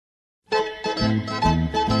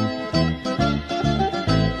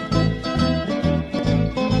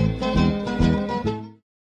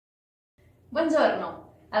Buongiorno!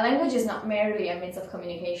 A language is not merely a means of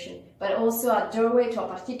communication, but also a doorway to a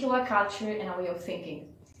particular culture and a way of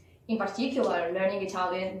thinking. In particular, learning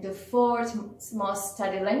Italian, the fourth most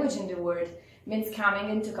studied language in the world, means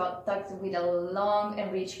coming into contact with a long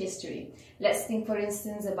and rich history. Let's think, for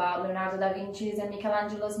instance, about Leonardo da Vinci's and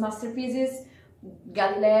Michelangelo's masterpieces,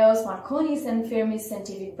 Galileo's, Marconi's and Fermi's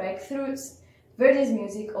scientific breakthroughs, Verdi's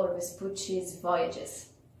music or Vespucci's voyages.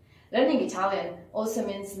 Learning Italian also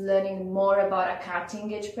means learning more about a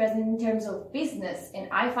cutting edge present in terms of business and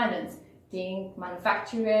high finance, think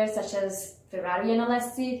manufacturers such as Ferrari and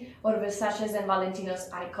Alessi or Versace's and Valentino's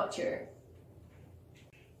haute couture.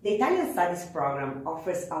 The Italian Studies program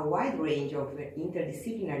offers a wide range of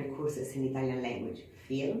interdisciplinary courses in Italian language,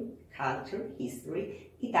 film, culture,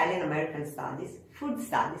 history, Italian-American studies, food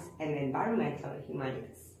studies, and environmental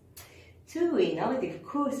humanities. Two innovative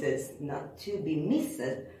courses not to be missed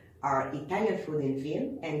are Italian food and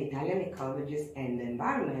film and Italian ecologies and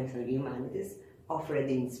environmental humanities, offered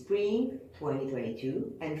in spring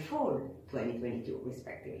 2022 and fall 2022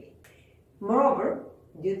 respectively. Moreover,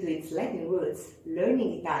 due to its Latin roots,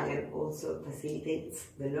 learning Italian also facilitates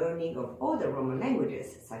the learning of other Roman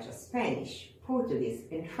languages such as Spanish, Portuguese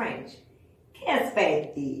and French. Che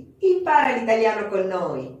aspetti? Impara l'italiano con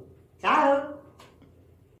noi! Ciao!